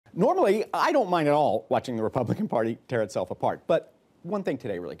Normally, I don't mind at all watching the Republican Party tear itself apart, but one thing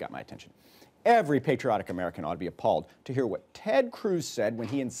today really got my attention. Every patriotic American ought to be appalled to hear what Ted Cruz said when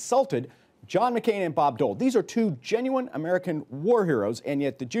he insulted John McCain and Bob Dole. These are two genuine American war heroes, and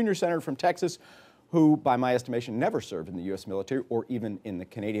yet the junior senator from Texas, who, by my estimation, never served in the U.S. military or even in the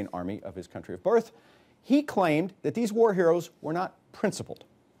Canadian Army of his country of birth, he claimed that these war heroes were not principled.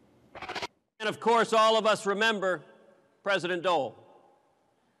 And of course, all of us remember President Dole,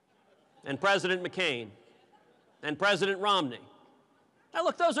 and President McCain, and President Romney. Now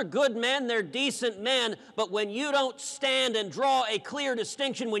look, those are good men, they're decent men, but when you don't stand and draw a clear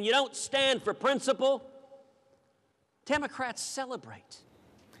distinction, when you don't stand for principle, Democrats celebrate.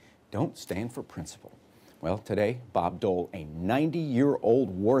 Don't stand for principle. Well, today, Bob Dole, a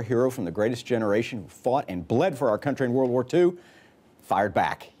 90-year-old war hero from the greatest generation who fought and bled for our country in World War II, fired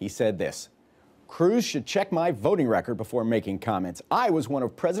back. He said this: Cruz should check my voting record before making comments. I was one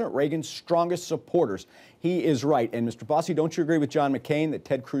of President Reagan's strongest supporters. He is right. And Mr. Bossie, don't you agree with John McCain that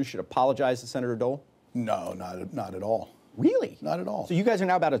Ted Cruz should apologize to Senator Dole? No, not at all. Really? Not at all. So you guys are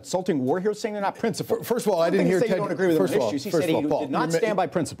now about insulting war heroes, saying they're not principled. First of all, I didn't hear Ted. You don't agree with first him of on all, issues. He said he Paul, did not stand by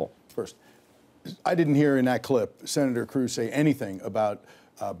principle. First, I didn't hear in that clip Senator Cruz say anything about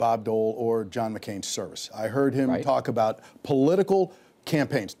Bob Dole or John McCain's service. I heard him talk about political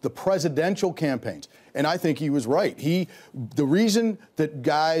campaigns, the presidential campaigns. And I think he was right. The reason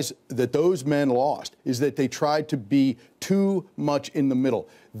that those men lost is that they tried to be too much in the middle.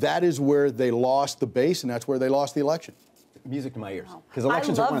 That is where they lost the base, and that's where they lost the election. Music to my ears, because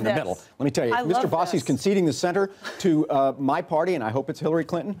elections are one in the middle. Let me tell you, Mr. Bossie's conceding the center to my party, and I hope it's Hillary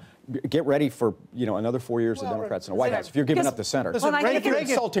Clinton. Get ready for another 4 years of Democrats in the White House if you're giving up the center. Well, You're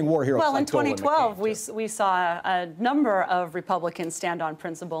insulting war heroes. Well, like in 2012, we saw a number of Republicans stand on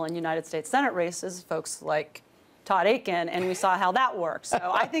principle in United States Senate races, folks like Todd Akin, and we saw how that worked.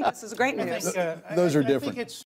 So I think this is great news. Those are different.